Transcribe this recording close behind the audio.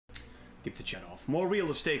keep the chat off. More real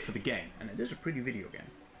estate for the game, and it is a pretty video game.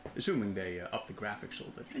 Assuming they up the graphics a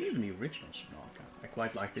little bit, and even the original Subnautica. I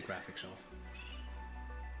quite like the graphics of.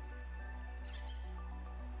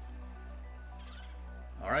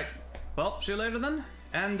 Alright, well, see you later then.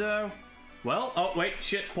 And, well, oh, wait,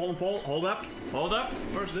 shit, Paul and Paul, hold up,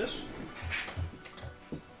 first this.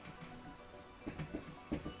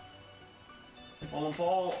 Paul and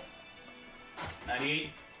Paul, 98.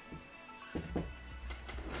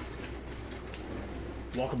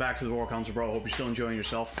 Welcome back to the War Console, bro, hope you're still enjoying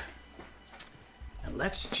yourself. And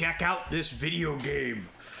let's check out this video game.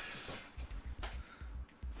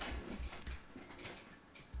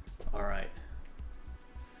 Alright.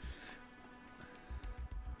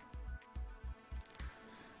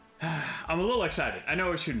 I'm a little excited. I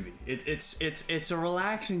know it shouldn't be. It's a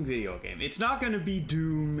relaxing video game. It's not gonna be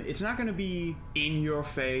Doom. It's not gonna be in your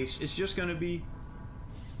face. It's just gonna be.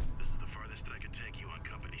 This is the farthest that I could take you on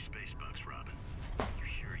company space bugs, Robin. You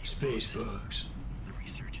sure you Space bugs. The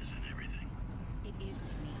research is in everything. It is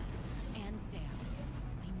to me and Sam.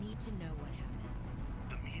 I need to know what happened.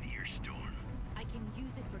 The meteor storm. I can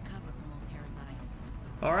use it for cover from Altera's eyes.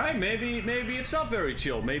 All right, maybe it's not very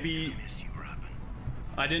chill. Maybe. Miss you, Robin.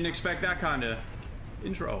 I didn't expect that kind of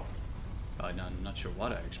intro. I'm not sure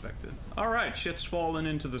what I expected. Alright, shit's falling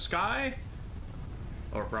into the sky.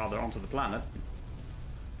 Or rather, onto the planet.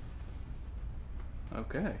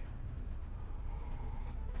 Okay.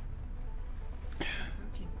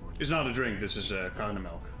 It's not a drink, this is a kind of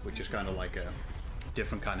milk. Which is kind of like a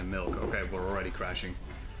different kind of milk. Okay, we're already crashing.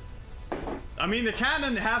 I mean, the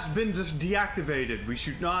cannon has been deactivated. We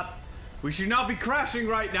should not be crashing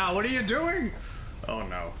right now. What are you doing? Oh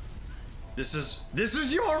no. This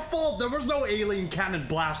is your fault! There was no alien cannon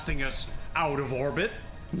blasting us out of orbit.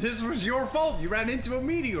 This was your fault! You ran into a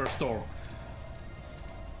meteor storm.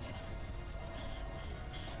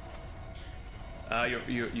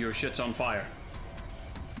 Your shit's on fire.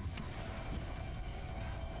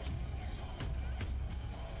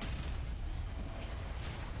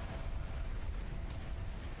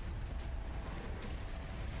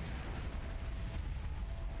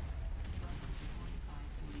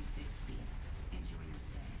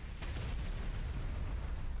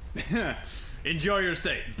 Enjoy your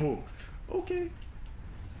stay. Boom. Okay.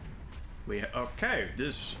 Okay,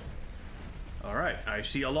 this... Alright, I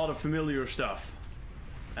see a lot of familiar stuff.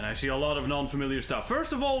 And I see a lot of non-familiar stuff.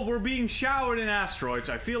 First of all, we're being showered in asteroids.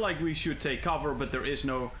 I feel like we should take cover, but there is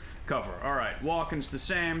no cover. Alright, walking's the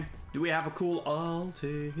same. Do we have a cool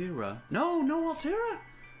Altera? No, no Altera?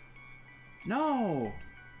 No.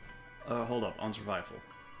 Hold up, on survival.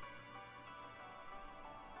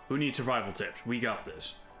 Who needs survival tips? We got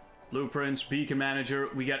this. Blueprints, beacon manager,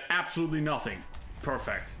 we get absolutely nothing.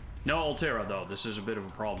 Perfect. No Altera though, this is a bit of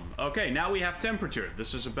a problem. Okay, now we have temperature.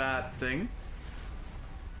 This is a bad thing.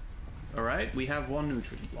 Alright, we have one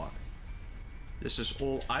nutrient block. This is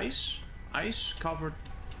all ice. Ice covered...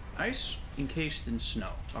 Ice encased in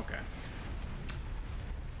snow. Okay.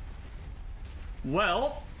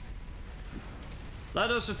 Well... Let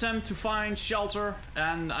us attempt to find shelter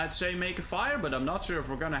and I'd say make a fire, but I'm not sure if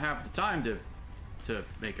we're gonna have the time to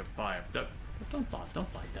make a fire. Don't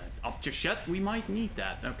light that up just yet. We might need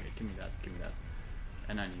that. Okay, give me that.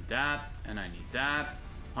 And I need that. And I need that.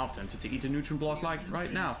 Half tempted to eat a nutrient block like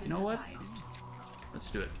right now. You know what? Let's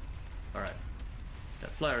do it. Alright.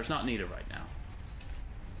 That flare is not needed right now.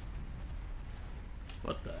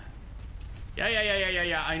 What the?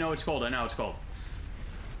 Yeah. I know it's cold.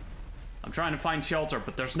 I'm trying to find shelter,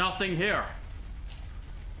 but there's nothing here.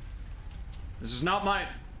 This is not my...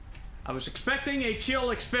 I was expecting a chill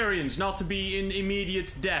experience, not to be in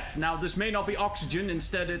immediate death. Now, this may not be oxygen,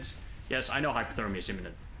 instead it's... Yes, I know hypothermia is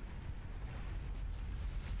imminent.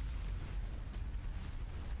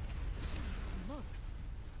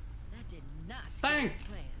 That did not Thank...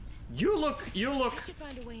 planned. You look...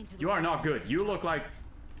 You are not good. You look like...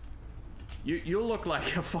 You look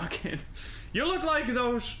like a fucking... You look like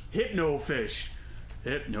those hypnofish.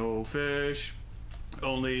 Hypnofish.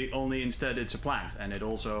 Only instead it's a plant, and it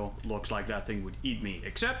also looks like that thing would eat me,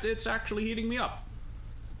 except it's actually heating me up.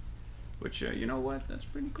 Which, you know what, that's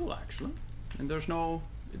pretty cool actually. And there's no,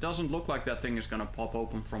 it doesn't look like that thing is gonna pop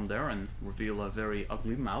open from there and reveal a very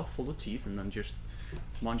ugly mouth full of teeth and then just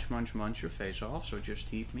munch your face off, so just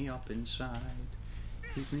heat me up inside.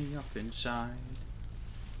 Heat me up inside.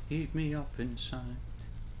 Heat me up inside.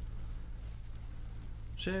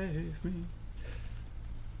 Save me.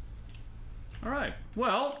 Alright,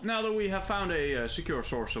 well, now that we have found a secure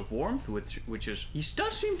source of warmth, which is... He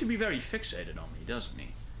does seem to be very fixated on me, doesn't he?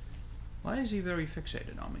 Why is he very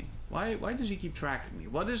fixated on me? Why does he keep tracking me?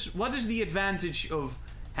 What is the advantage of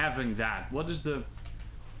having that? What is the...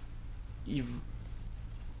 I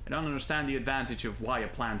don't understand the advantage of why a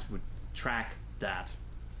plant would track that.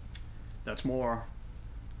 That's more...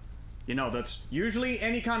 You know, that's usually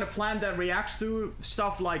any kind of plant that reacts to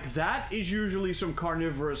stuff like that is usually some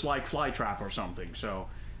carnivorous like flytrap or something. So,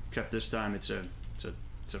 except this time it's a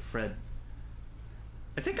Fred.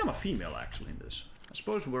 I think I'm a female actually in this. I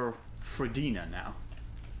suppose we're Fredina now.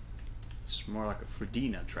 It's more like a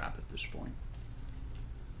Fredina trap at this point.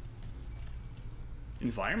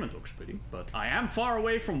 Environment looks pretty, but I am far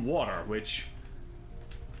away from water, which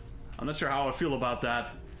I'm not sure how I feel about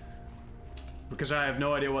that. Because I have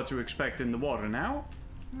no idea what to expect in the water now.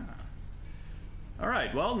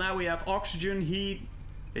 Alright, well, now we have oxygen, heat.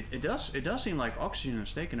 It does seem like oxygen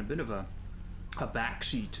has taken a bit of a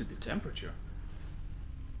backseat to the temperature.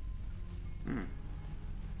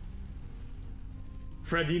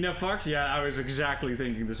 Fredina fucks? Yeah, I was exactly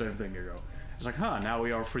thinking the same thing ago. It's like, huh, now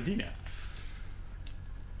we are Fredina.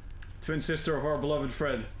 Twin sister of our beloved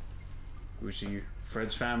Fred. We see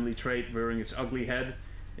Fred's family trait rearing its ugly head.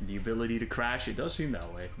 And the ability to crash, it does seem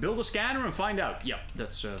that way. Build a scanner and find out. Yep,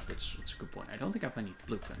 that's a good point. I don't think I have any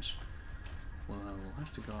blueprints. Well, we'll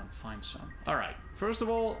have to go and find some. Alright, first of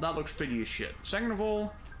all, that looks pretty as shit. Second of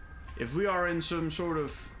all, if we are in some sort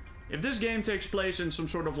of... If this game takes place in some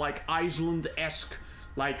sort of like Iceland-esque,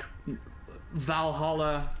 like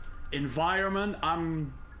Valhalla environment,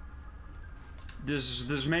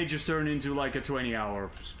 This may just turn into like a 20-hour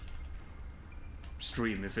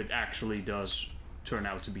stream if it actually does turn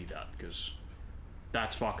out to be that, because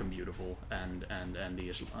that's fucking beautiful, and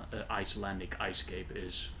the Icelandic icescape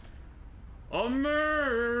is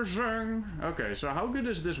amazing. Okay, so how good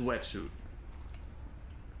is this wetsuit?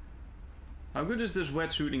 How good is this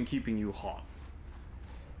wetsuit in keeping you hot?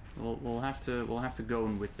 We'll have to go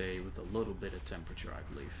in with a little bit of temperature,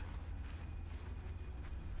 I believe.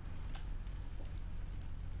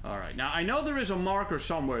 All right, now I know there is a marker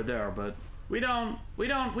somewhere there, but we don't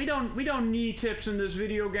need tips in this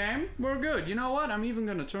video game. We're good. You know what? I'm even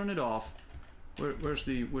gonna turn it off. Where's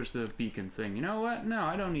the beacon thing? You know what? No,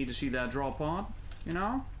 I don't need to see that drop pod. You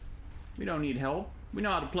know? We don't need help. We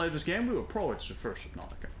know how to play this game. We were pro at the first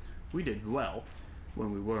Subnautica. We did well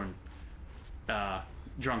when we weren't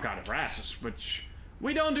drunk out of our asses, which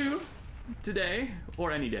we don't do today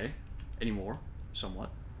or any day anymore. Somewhat.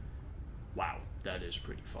 Wow, that is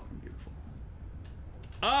pretty fucking beautiful.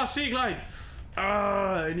 Ah, sea glide!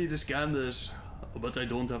 Ah, I need to scan this, but I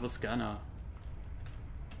don't have a scanner.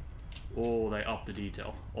 Oh, they upped the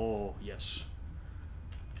detail. Oh, yes.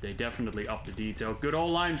 They definitely upped the detail. Good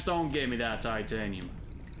old limestone gave me that titanium.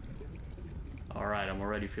 Alright, I'm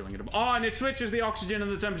already feeling it. Oh, and it switches the oxygen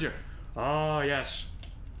and the temperature. Oh, yes.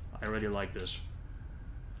 I already like this.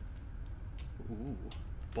 Ooh,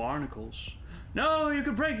 barnacles. No, you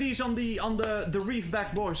could break these on the reef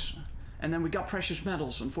back, boys. And then we got precious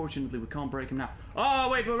metals. Unfortunately, we can't break them now. Oh,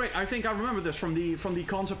 wait. I think I remember this from the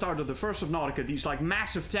concept art of the first Subnautica. These, like,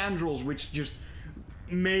 massive tendrils which just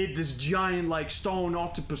made this giant, like, stone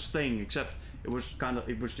octopus thing. Except it was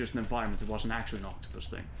just an environment. It wasn't actually an octopus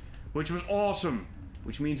thing. Which was awesome.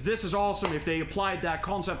 Which means this is awesome if they applied that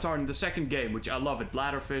concept art in the second game, which I love it.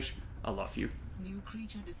 Bladderfish, I love you. New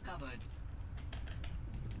creature discovered.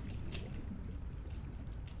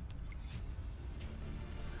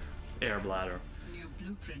 Air bladder. New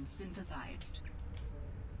blueprint synthesized.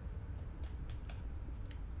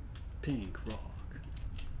 Pink rock.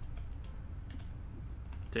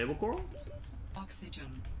 Table coral?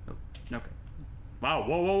 Oxygen. Oh, okay. Wow,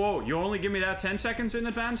 whoa. You only give me that 10 seconds in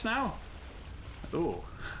advance now? Ooh.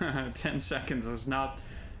 10 seconds is not...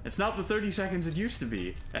 It's not the 30 seconds it used to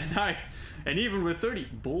be. And even with 30...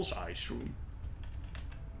 Bullseye shroom.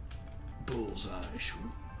 Bullseye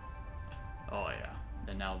shroom. Oh, yeah.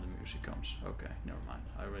 And now the music comes. Okay, never mind.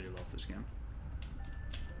 I already love this game.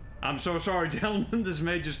 I'm so sorry, gentlemen. This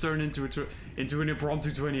may just turn into an impromptu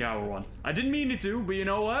 20-hour one. I didn't mean it to, but you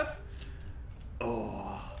know what?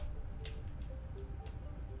 Oh.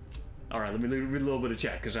 All right, let me read a little bit of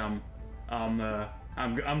chat because I'm gonna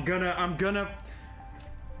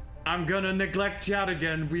neglect chat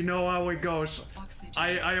again. We know how it goes.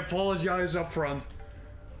 I apologize up front.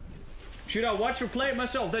 Should I watch or play it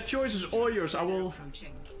myself? That choice is all yours. I will...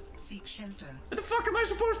 Seek shelter. What the fuck am I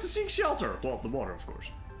supposed to seek shelter? Well, the water, of course.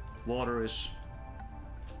 Water is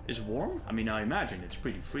warm? I mean, I imagine it's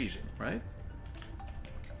pretty freezing, right?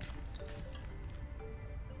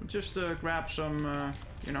 We'll just grab some,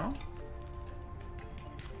 you know?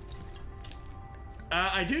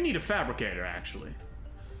 I do need a fabricator, actually.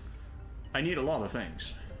 I need a lot of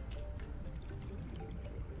things.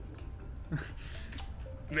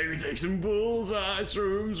 Maybe take some bullseye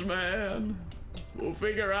shrooms, man. We'll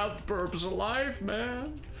figure out the purpose of life,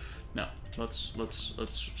 man. No, let's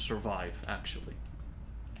survive, actually.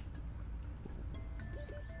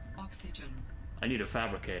 Oxygen. I need a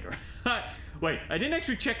fabricator. Wait, I didn't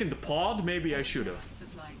actually check in the pod. Maybe I should have.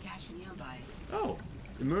 Supply cache nearby. Oh,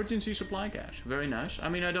 emergency supply cache. Very nice. I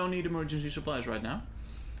mean, I don't need emergency supplies right now.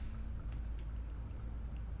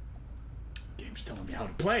 Game's telling me how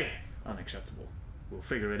to play. Unacceptable. We'll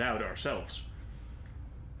figure it out ourselves.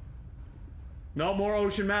 No more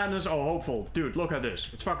ocean madness. Oh, hopeful. Dude, look at this.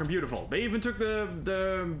 It's fucking beautiful. They even took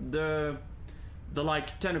the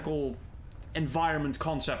like tentacle environment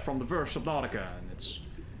concept from the first Subnautica, and it's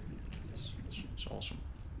awesome.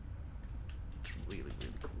 It's really, really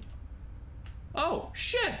cool. Oh,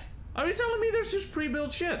 shit! Are you telling me there's just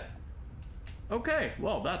pre-built shit? Okay,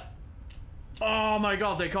 well that... Oh my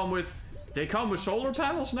god, they come with solar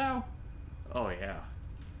panels now? Oh yeah.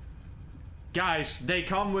 Guys, they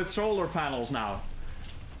come with solar panels now.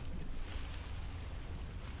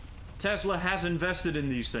 Tesla has invested in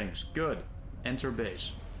these things. Good. Enter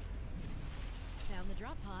base. Found the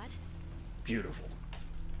drop pod. Beautiful.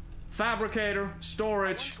 Fabricator,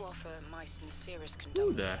 storage. I want to offer my sincerest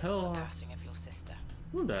Who the condolences hell for the are... passing of your sister.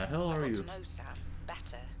 Who the hell I are got you? to know Sam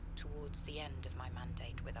better towards the end of my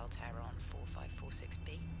mandate with Altera on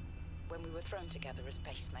 4546B, when we were thrown together as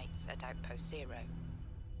basemates at Outpost Zero.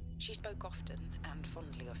 She spoke often and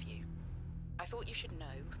fondly of you. I thought you should know,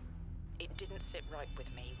 it didn't sit right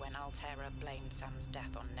with me when Altera blamed Sam's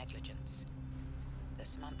death on negligence. The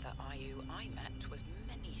Samantha Ayu I met was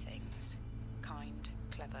many things. Kind,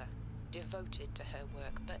 clever, devoted to her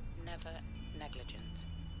work, but never negligent.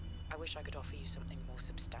 I wish I could offer you something more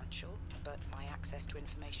substantial, but my access to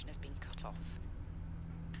information has been cut off.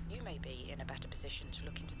 You may be in a better position to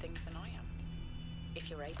look into things than I am. If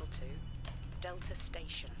you're able to, Delta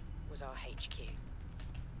Station was our HQ.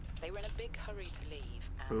 They were in a big hurry to leave,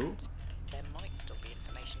 and Ooh. there might still be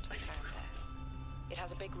information to be found there. It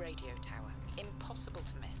has a big radio tower, impossible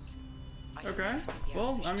to miss. I don't Okay. know if the Well,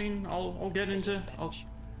 I acquisition's mean, I'll get into... bench.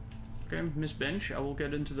 Okay, Miss Bench, I will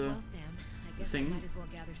get into the... Well, Sam, I guess thing. I might as well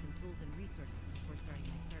gather some tools and resources before starting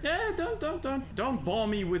my search. Yeah, don't bore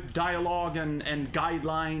me with dialogue and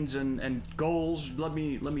guidelines and goals. Let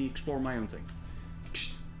me explore my own thing.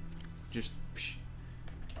 Just...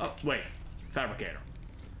 Oh, wait. Fabricator.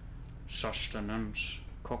 Sustenance.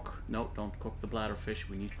 Cook. No, don't cook the bladderfish.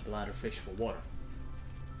 We need the bladderfish for water.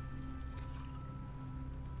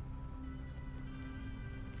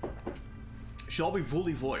 Shall be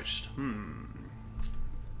fully voiced.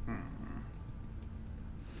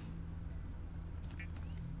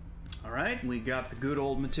 Alright, we got the good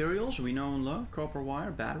old materials we know and love. Copper wire,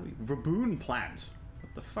 battery, raboon plant.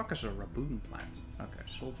 What the fuck is a raboon plant? Okay,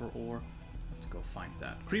 silver ore. Have to go find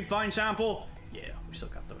that. Creep vine sample. Yeah, we still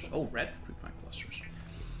got those. Oh, red creep vine clusters.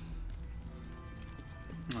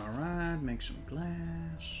 Alright, make some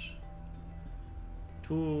glass.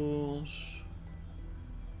 Tools.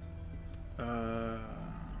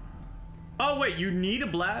 Oh wait, you need a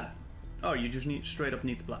blad? Oh, you just need straight up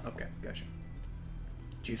need the blad. Okay, gotcha.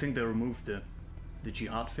 Do you think they removed the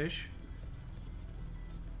jihad fish?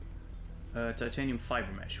 Titanium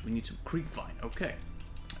fiber mesh. We need some creep vine. Okay.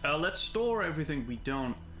 Let's store everything we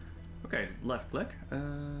don't. Okay, left click.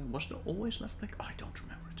 Was there always left click? Oh, I don't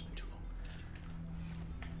remember. It's been too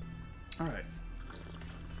long. All right.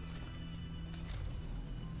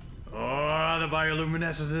 Oh, the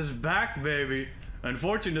bioluminescence is back, baby.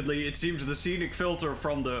 Unfortunately, it seems the scenic filter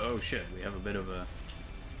from the... Oh shit, we have a bit of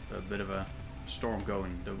a storm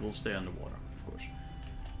going that will stay underwater, of course.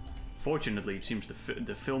 Fortunately, it seems the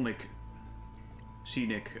filmic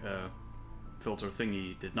scenic filter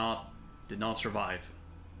thingy did not survive.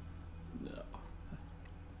 No.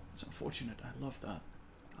 It's unfortunate. I love that.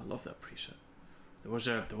 I love that preset. There was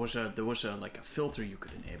a like a filter you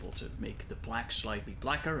could enable to make the black slightly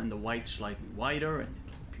blacker and the white slightly whiter, and it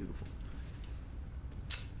looked beautiful.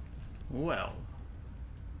 Well,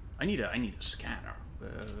 I need a scanner.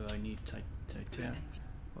 I need titanium.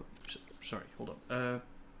 Oh, sorry, hold on.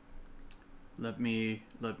 Let me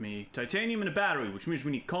titanium and a battery, which means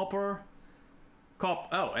we need copper.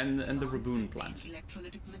 Oh, and the raboon plant.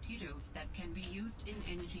 Electrolytic materials that can be used in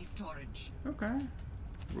energy storage. Okay.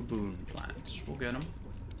 Raboon plants. We'll get them.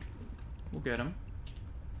 We'll get them.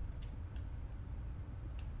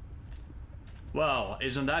 Well,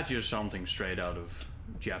 isn't that just something straight out of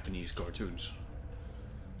Japanese cartoons?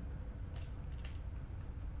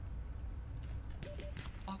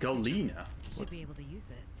 Galena. Should be able to use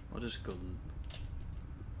this. What is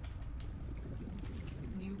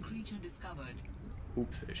New creature discovered.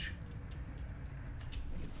 hoopfish?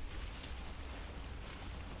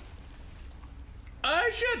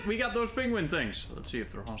 shit! We got those penguin things. Let's see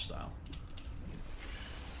if they're hostile.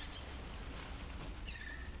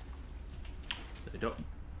 They don't.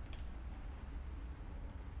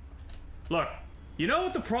 Look, you know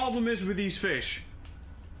what the problem is with these fish?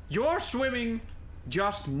 You're swimming,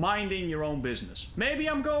 just minding your own business. Maybe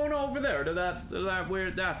I'm going over there to that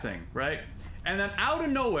weird thing, right? And then out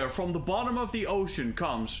of nowhere, from the bottom of the ocean,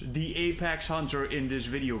 comes the apex hunter in this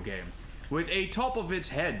video game, with a top of its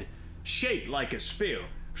head shaped like a spear,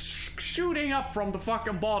 shooting up from the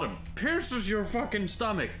fucking bottom, pierces your fucking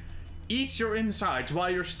stomach, eats your insides while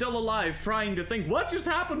you're still alive, trying to think, what just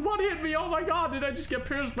happened? What hit me? Oh my god, did I just get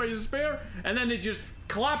pierced by a spear? And then it just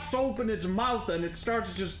claps open its mouth and it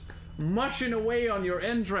starts just mushing away on your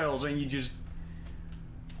entrails, and you just...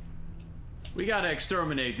 We gotta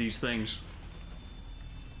exterminate these things.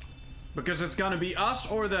 Because it's gonna be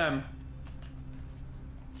us or them.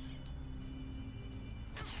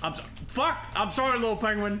 Fuck! I'm sorry, little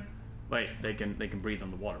penguin. Wait, they can breathe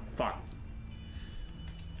on the water. Fuck.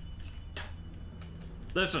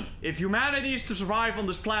 Listen, if humanity is to survive on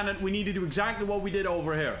this planet, we need to do exactly what we did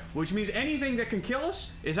over here. Which means anything that can kill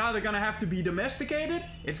us is either gonna have to be domesticated,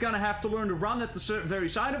 it's gonna have to learn to run at the very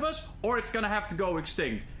side of us, or it's gonna have to go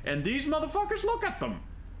extinct. And these motherfuckers, look at them.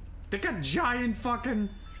 They got giant fucking...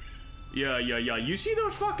 Yeah. You see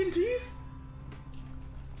those fucking teeth?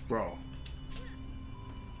 Bro.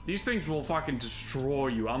 These things will fucking destroy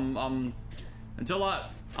you. Until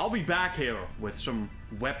I'll be back here with some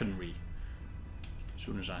weaponry. As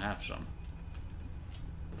soon as I have some.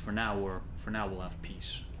 But for now we'll have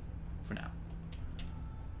peace. For now.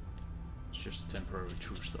 It's just a temporary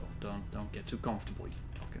truce though. Don't get too comfortable, you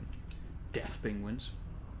fucking death penguins.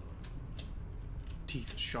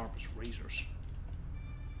 Teeth as sharp as razors.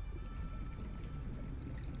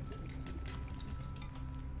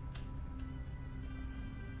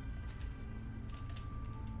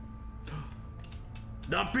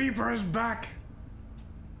 The peeper is back!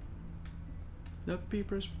 The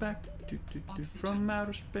peeper is back from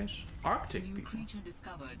outer space. Arctic New peeper. creature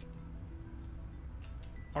discovered.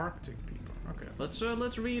 Arctic peeper. Okay,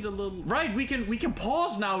 let's read a little. Right, we can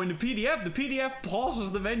pause now in the PDF. The PDF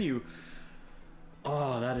pauses the menu.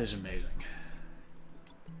 Oh, that is amazing.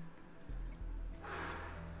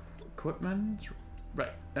 Equipment.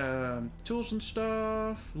 Right. Tools and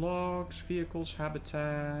stuff. Logs, vehicles,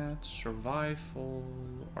 habitat, survival,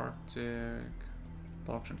 Arctic.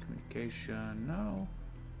 Logs and communication. No.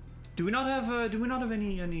 Do we not have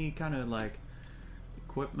any kind of like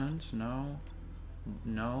equipment? No.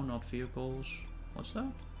 No, not vehicles. What's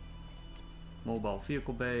that? Mobile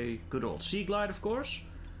vehicle bay. Good old sea glide, of course.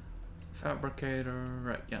 Fabricator.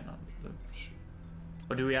 Right. Yeah. No.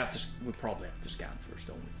 Or do we have to? We probably have to scan first,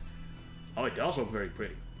 don't we? Oh, it does look very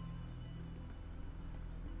pretty.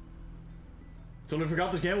 Totally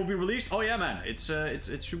forgot this game will be released. Oh yeah, man, it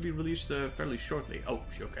should be released fairly shortly. Oh,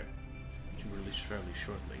 okay. It should be released fairly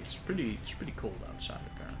shortly. It's pretty cold outside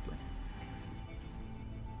apparently.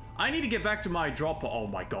 I need to get back to my drop. Oh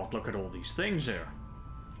my god, look at all these things here.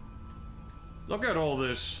 Look at all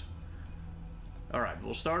this. All right,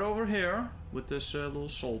 we'll start over here with this little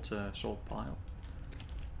salt pile.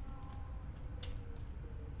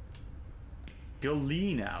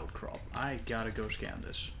 Galena outcrop. I gotta go scan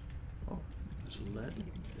this. Oh, there's lead.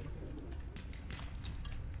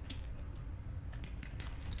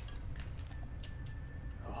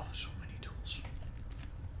 Oh, so many tools.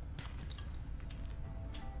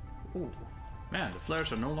 Ooh. Man, the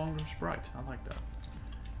flares are no longer as bright. I like that.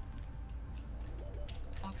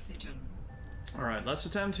 Oxygen. Alright, let's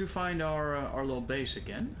attempt to find our little base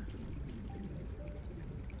again.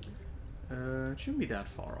 It shouldn't be that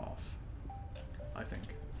far off. I think.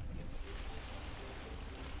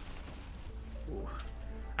 Ooh.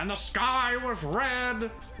 And the sky was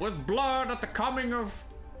red with blood at the coming of,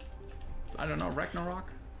 I don't know,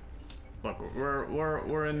 Ragnarok. Look,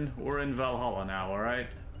 we're in Valhalla now, all right?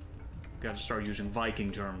 Got to start using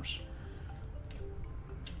Viking terms.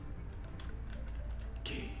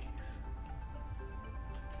 Cave.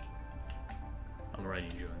 I'm already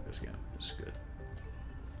enjoying this game. This is good.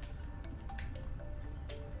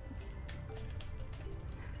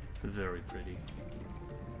 Very pretty.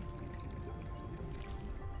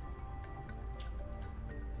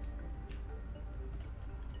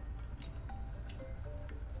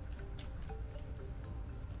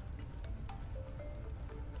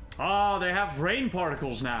 Oh, they have rain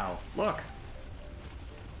particles now. Look.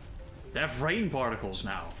 They have rain particles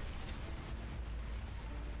now.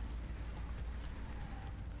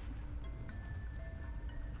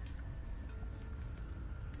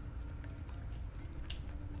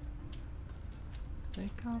 They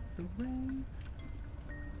got the rain.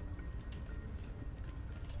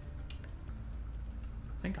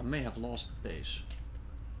 I think I may have lost the base.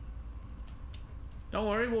 Don't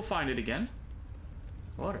worry, we'll find it again.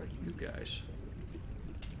 What are you guys?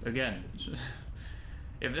 Again.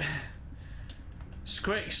 If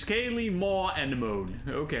Scaly Maw and Moon.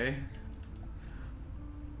 Okay.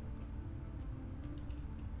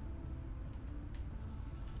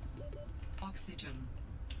 Oxygen.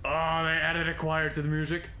 Oh, they added a choir to the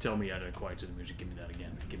music. Tell me added a choir to the music. Give me that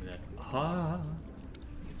again. Give me that. Aha.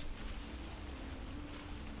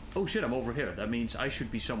 Oh shit, I'm over here. That means I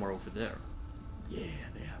should be somewhere over there. Yeah,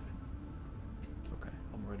 they have it. Okay,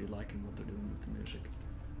 I'm already liking what they're doing with the music.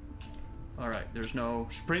 Alright, there's no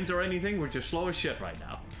sprint or anything. We're just slow as shit right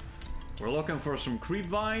now. We're looking for some creep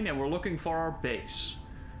vine and we're looking for our base.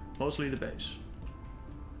 Mostly the base.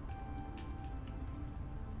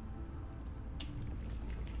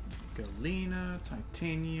 Galena,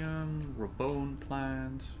 titanium, rabone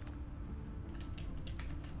plant.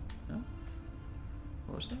 No?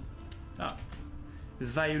 What was that? Ah.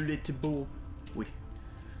 Violet beau. Oui.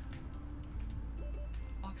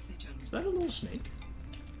 Oxygen. Is that a little snake?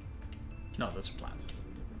 No, that's a plant.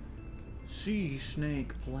 Sea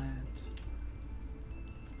snake plant.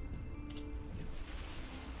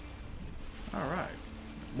 Alright.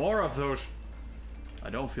 More of those. I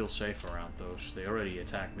don't feel safe around those. They already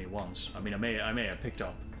attacked me once. I mean, I may have picked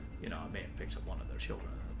up, you know, I may have picked up one of their children.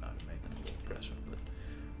 That made them a little aggressive, but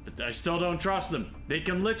I still don't trust them. They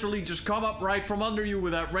can literally just come up right from under you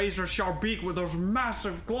with that razor sharp beak with those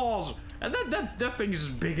massive claws, and that thing is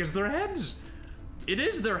as big as their heads. It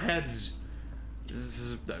is their heads.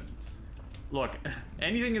 Look,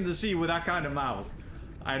 anything in the sea with that kind of mouth,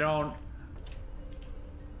 I don't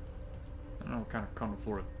know what kind of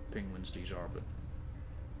carnivore penguins these are, but.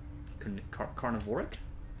 Carnivoric?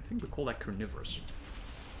 I think we call that carnivorous.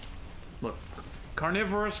 Look,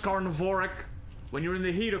 carnivorous, carnivoric. When you're in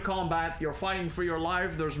the heat of combat, you're fighting for your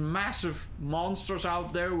life. There's massive monsters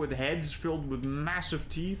out there with heads filled with massive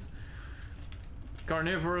teeth.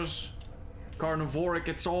 Carnivorous, carnivoric,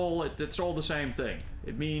 it's all the same thing.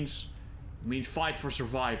 It means fight for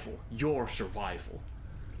survival. Your survival.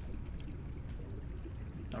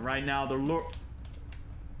 Now, right now, they're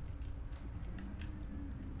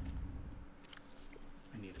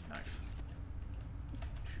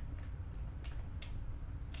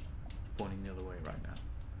pointing the other way right now.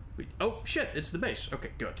 Oh shit! It's the base.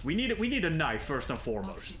 Okay, good. We need a knife first and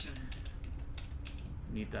foremost. Oxygen.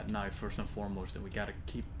 We need that knife first and foremost, and we gotta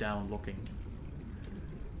keep down looking.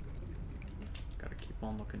 Gotta keep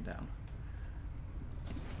on looking down.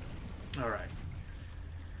 All right.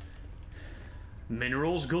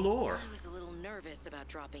 Minerals galore. I was a little nervous about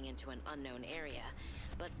dropping into an unknown area,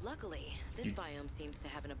 but luckily, this biome seems to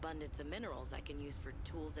have an abundance of minerals I can use for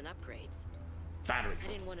tools and upgrades. Battery. I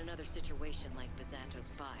didn't want another situation like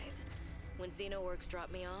Byzantos 5. When Xenoworks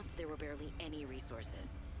dropped me off, there were barely any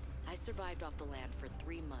resources. I survived off the land for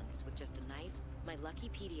 3 months with just a knife, my lucky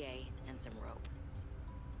PDA, and some rope.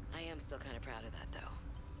 I am still kind of proud of that, though.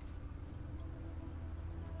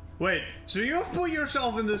 Wait, so you've put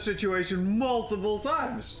yourself in this situation multiple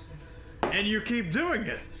times, and you keep doing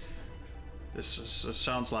it. This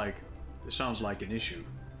sounds like an issue.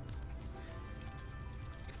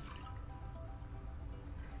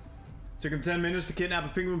 Took him 10 minutes to kidnap a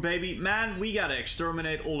penguin baby. Man, we gotta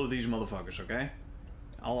exterminate all of these motherfuckers, okay?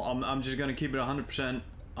 I'm just gonna keep it 100%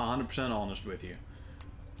 honest with you.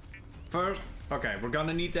 First, okay, we're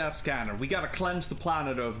gonna need that scanner. We gotta cleanse the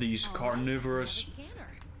planet of these carnivorous.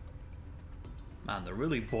 Man, they're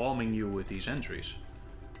really bombing you with these entries.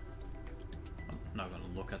 I'm not gonna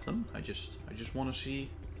look at them. I just want to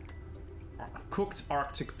see cooked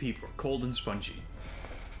Arctic peeper, cold and spongy.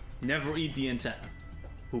 Never eat the antenna.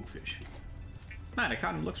 Hoopfish. Man, it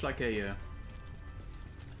kind of looks like a thing.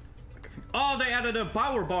 Oh, they added a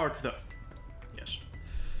power bar to the. Yes.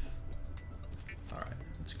 All right,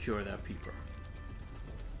 let's cure that peeper.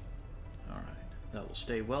 All right, that will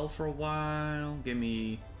stay well for a while. Give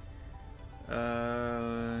me.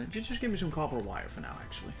 Just give me some copper wire for now,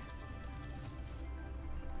 actually.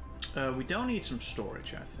 We don't need some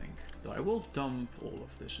storage, I think. Though I will dump all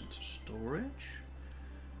of this into storage.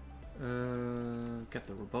 Get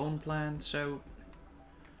the rabone plants out.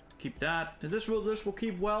 Keep that. This will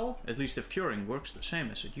keep well. At least if curing works the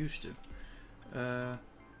same as it used to.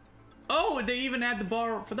 Oh, they even had the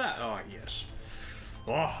bar for that. Oh, yes.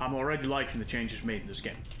 Oh, I'm already liking the changes made in this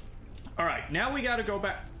game. Alright, now we gotta go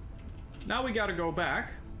back. Let's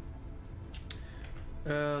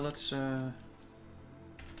do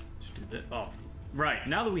that. Oh, right.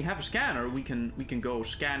 Now that we have a scanner, we can go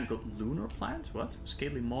scan lunar plant. What?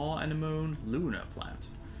 Scaly maw and the moon. Lunar plant.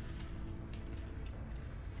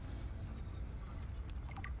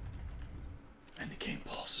 And the game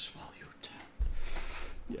pauses while you're down.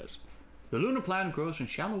 Yes. The lunar plant grows in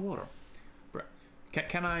shallow water.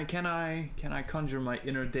 Can I conjure my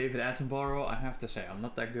inner David Attenborough? I have to say, I'm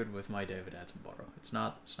not that good with my David Attenborough. It's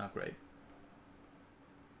not great.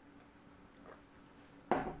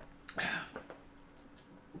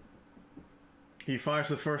 He fires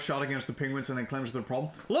the first shot against the penguins and then claims the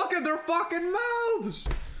problem. Look at their fucking mouths!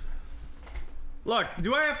 Look,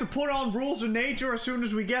 do I have to put on rules of nature as soon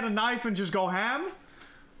as we get a knife and just go ham?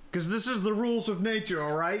 Because this is the rules of nature,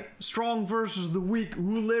 alright? Strong versus the weak.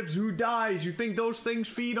 Who lives, who dies? You think those things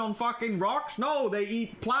feed on fucking rocks? No, they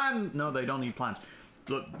eat plants. No, they don't eat plants.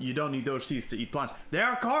 Look, you don't need those teeth to eat plants. They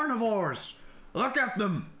are carnivores! Look at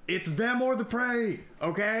them! It's them or the prey,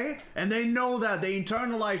 okay? And they know that. They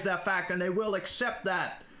internalize that fact and they will accept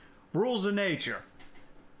that. Rules of nature.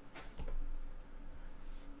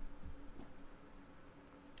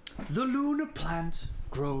 The lunar plant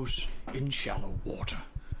grows in shallow water.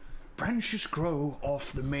 Branches grow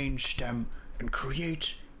off the main stem and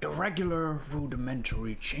create irregular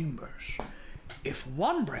rudimentary chambers. If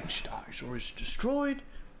one branch dies or is destroyed,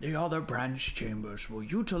 the other branch chambers will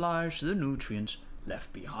utilize the nutrients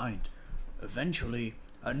left behind. Eventually,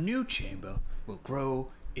 a new chamber will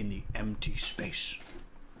grow in the empty space.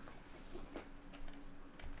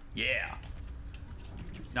 Yeah.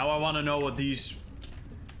 Now I want to know what these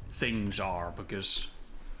things are, because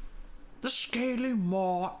the scaly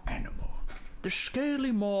maw animal. The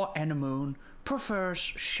scaly maw anemone prefers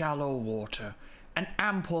shallow water and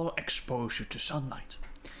ample exposure to sunlight,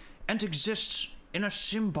 and exists in a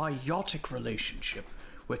symbiotic relationship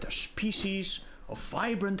with a species of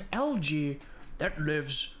vibrant algae that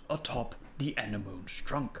lives atop the anemone's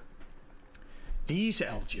trunk. These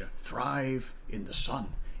algae thrive in the sun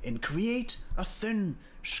and create a thin,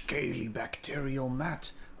 scaly bacterial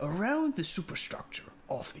mat around the superstructure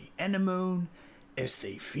of the anemone as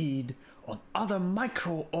they feed on other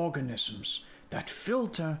microorganisms that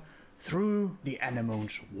filter through the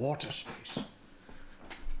anemone's water space.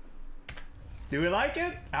 Do we like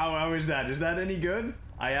it? How is that? Is that any good?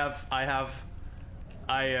 I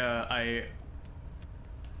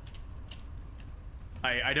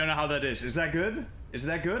don't know how that is. Is that good? Is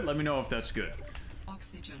that good? Let me know if that's good.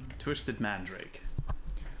 Oxygen. Twisted mandrake.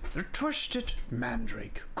 The twisted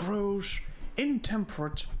mandrake grows in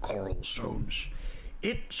temperate coral zones.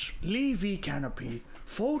 Its leafy canopy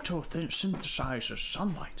photosynthesizes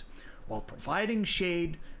sunlight while providing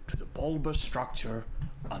shade to the bulbous structure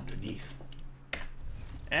underneath.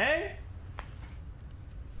 Hey?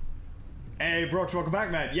 Hey, Brooks, welcome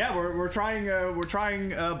back, man. Yeah, we're trying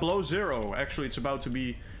below zero. Actually, it's about to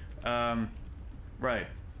be right.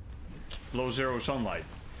 Below zero sunlight.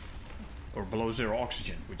 Or below zero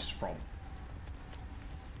oxygen, which is a problem.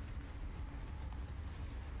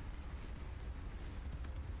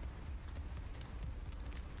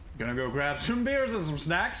 Gonna go grab some beers and some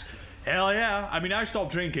snacks. Hell yeah. I mean, I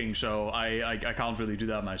stopped drinking, so I can't really do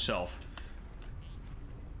that myself.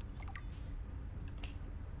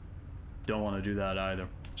 Don't want to do that either.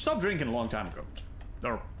 Stopped drinking a long time ago.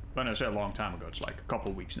 Or, when I say a long time ago, it's like a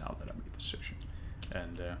couple weeks now that I made the decision.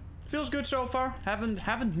 And, feels good so far.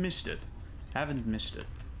 Haven't missed it. Haven't missed it.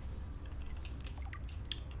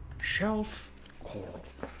 Shelf coral.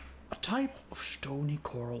 A type of stony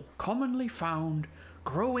coral commonly found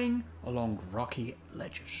growing along rocky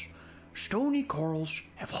ledges. Stony corals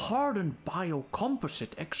have hardened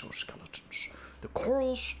biocomposite exoskeletons. The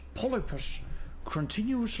coral's polypus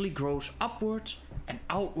continuously grows upwards and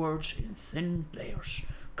outwards in thin layers,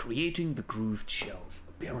 creating the grooved shelf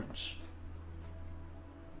appearance.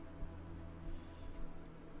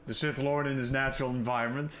 The Sith Lord in his natural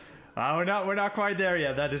environment. We're not quite there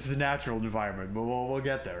yet. That is the natural environment, but we'll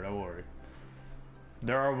get there. Don't worry.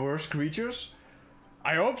 There are worse creatures.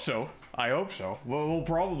 I hope so. I hope so. We'll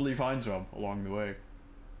probably find some along the way.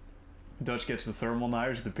 Dutch gets the thermal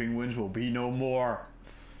knives. The penguins will be no more.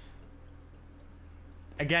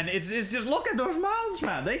 Again, it's just look at those mouths,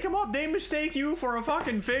 man. They come up, they mistake you for a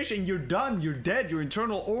fucking fish, and you're done. You're dead. Your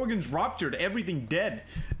internal organs ruptured. Everything dead.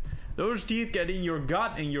 Those teeth get in your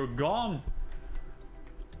gut and you're gone.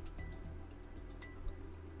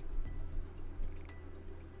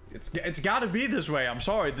 It's gotta be this way. I'm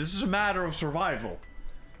sorry. This is a matter of survival.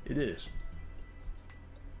 It is.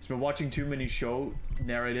 He's been watching too many shows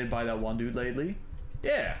narrated by that one dude lately.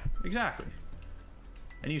 Yeah, exactly.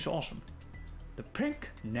 And he's awesome. The pink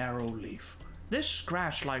narrow leaf. This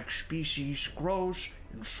grass-like species grows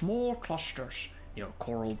in small clusters near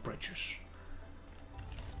coral bridges.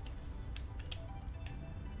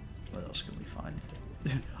 What else can we find?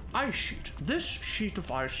 Ice sheet. This sheet of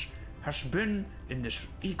ice has been in this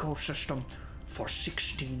ecosystem for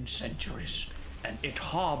 16 centuries, and it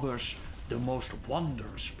harbors the most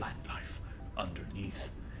wondrous plant life underneath.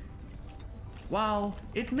 While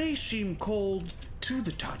it may seem cold to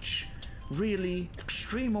the touch, really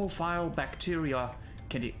extremophile bacteria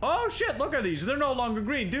can oh shit, look at these, they're no longer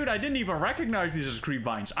green. Dude, I didn't even recognize these as creep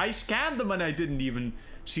vines. I scanned them and I didn't even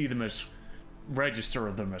see them as, register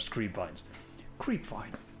them as creep vines. Creep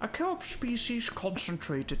vine, a kelp species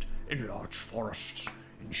concentrated in large forests,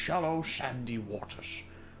 in shallow sandy waters.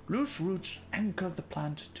 Loose roots anchor the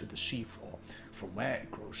plant to the seafloor, from where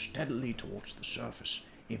it grows steadily towards the surface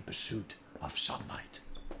in pursuit of sunlight.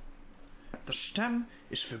 The stem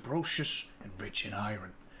is fibrous and rich in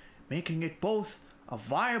iron, making it both a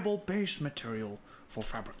viable base material for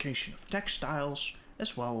fabrication of textiles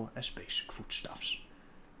as well as basic foodstuffs.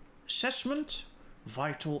 Assessment,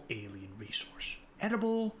 vital alien resource.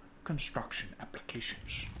 Edible construction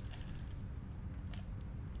applications.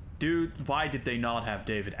 Dude, why did they not have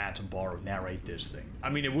David Attenborough narrate this thing?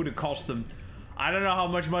 I mean, it would have cost them... I don't know how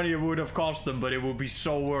much money it would have cost them, but it would be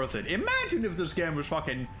so worth it. Imagine if this game was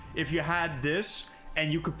fucking... If you had this,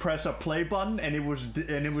 and you could press a play button, and it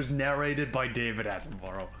was narrated by David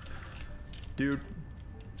Attenborough. Dude.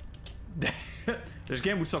 This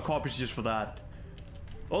game would sell copies just for that.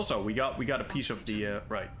 Also, we got a piece of the...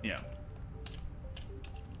 right, yeah.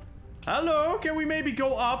 Hello, can we maybe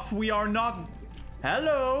go up? We are not...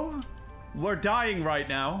 Hello! We're dying right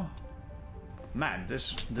now. Man,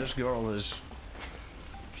 this girl is...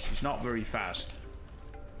 She's not very fast.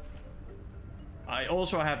 I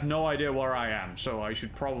also have no idea where I am, so I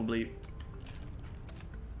should probably...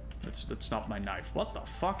 That's not my knife. What the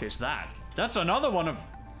fuck is that? That's another one of...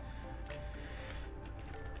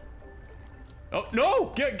 Oh,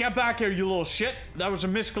 no! Get back here, you little shit! That was a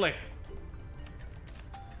misclick.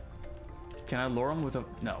 Can I lure him with a...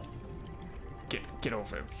 No. Get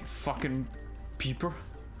over it, you fucking peeper.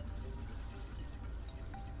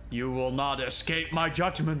 You will not escape my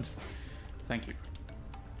judgment. Thank you.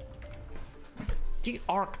 The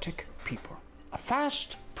Arctic peeper. A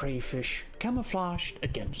fast prey fish camouflaged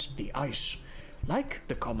against the ice. Like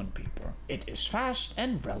the common peeper, it is fast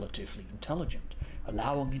and relatively intelligent,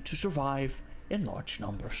 allowing it to survive in large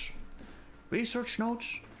numbers. Research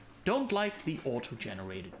notes: don't like the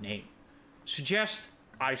auto-generated name. Suggest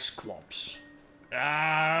ice clops. Oh,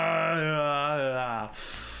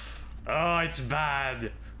 it's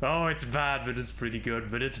bad. Oh, it's bad, but it's pretty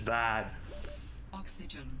good, but it's bad.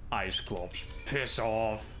 Oxygen. Ice clops. Piss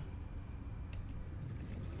off.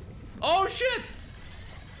 Oh, shit!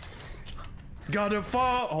 Gotta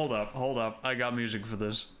fall. Hold up. I got music for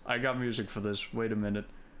this. Wait a minute.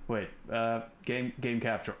 Wait, game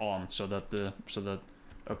capture on, so that,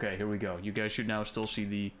 okay, here we go. You guys should now still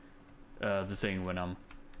see the thing when I'm,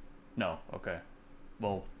 no, okay.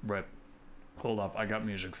 Well, rip. Hold up, I got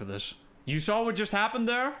music for this. You saw what just happened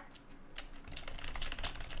there?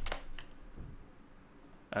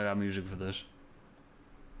 I got music for this.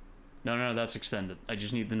 No, that's extended. I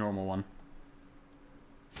just need the normal one.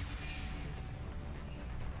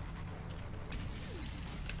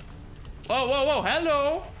 Whoa,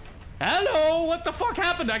 hello! Hello! What the fuck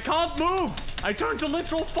happened? I can't move! I turned to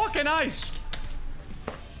literal fucking ice!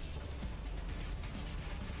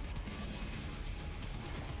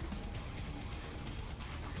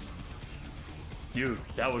 Dude,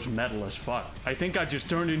 that was metal as fuck. I think I just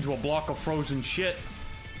turned into a block of frozen shit.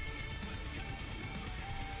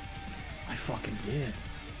 I fucking did.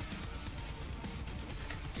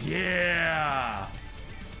 Yeah!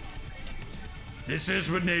 This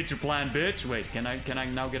is what nature planned, bitch. Wait, can I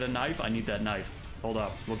now get a knife? I need that knife. Hold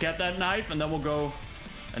up. We'll get that knife and then we'll go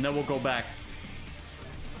back.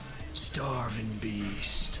 Starving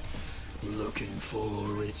beast, looking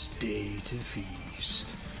for its day to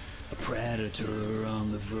feast. A predator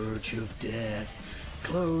on the verge of death,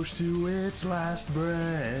 close to its last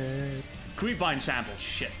breath. Creepvine samples,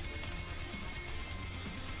 shit.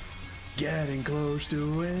 Getting close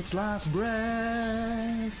to its last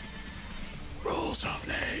breath. Rules of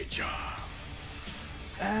nature.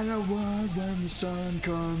 And a world when the sun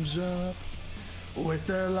comes up, with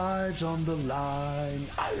their lives on the line,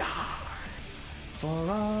 alive for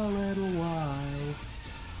a little while.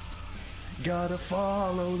 Gotta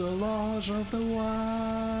follow the laws of the wild,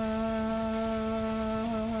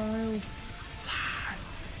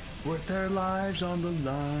 with their lives on the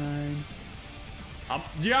line.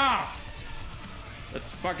 Yeah!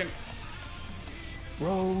 Let's fucking...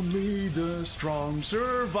 Only the strong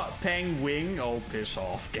survive. Penguin. Oh, piss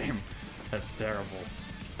off, game. That's terrible.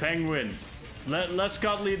 Penguin. Less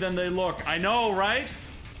cuddly than they look. I know, right?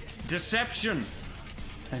 Deception.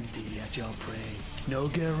 And at your prey. No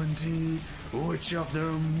guarantee which of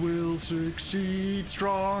them will succeed,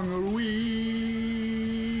 strong or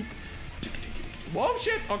weak. Whoa,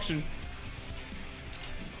 shit, oxygen.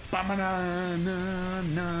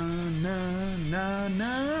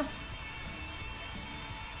 Ba-na-na-na-na-na-na.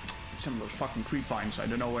 Some of those fucking creep vines, I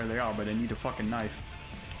don't know where they are, but I need a fucking knife.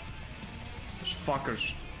 Those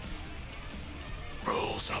fuckers.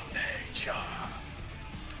 Rules of nature.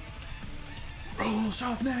 Rules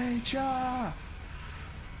of nature.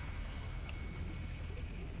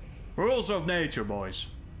 Rules of nature, boys.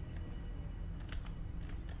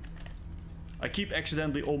 I keep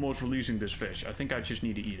accidentally almost releasing this fish. I think I just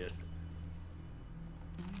need to eat it.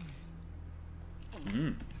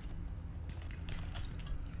 Mmm.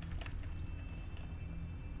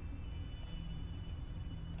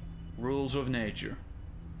 Rules of nature.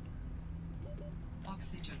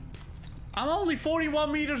 Oxygen. I'm only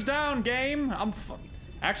 41 meters down, game.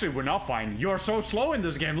 Actually, we're not fine. You're so slow in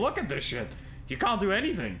this game. Look at this shit. You can't do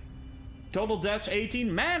anything. Total deaths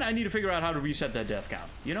 18. Man, I need to figure out how to reset that death count.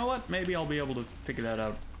 You know what? Maybe I'll be able to figure that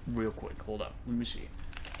out real quick. Hold up. Let me see.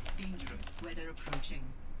 Dangerous weather approaching.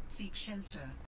 Seek shelter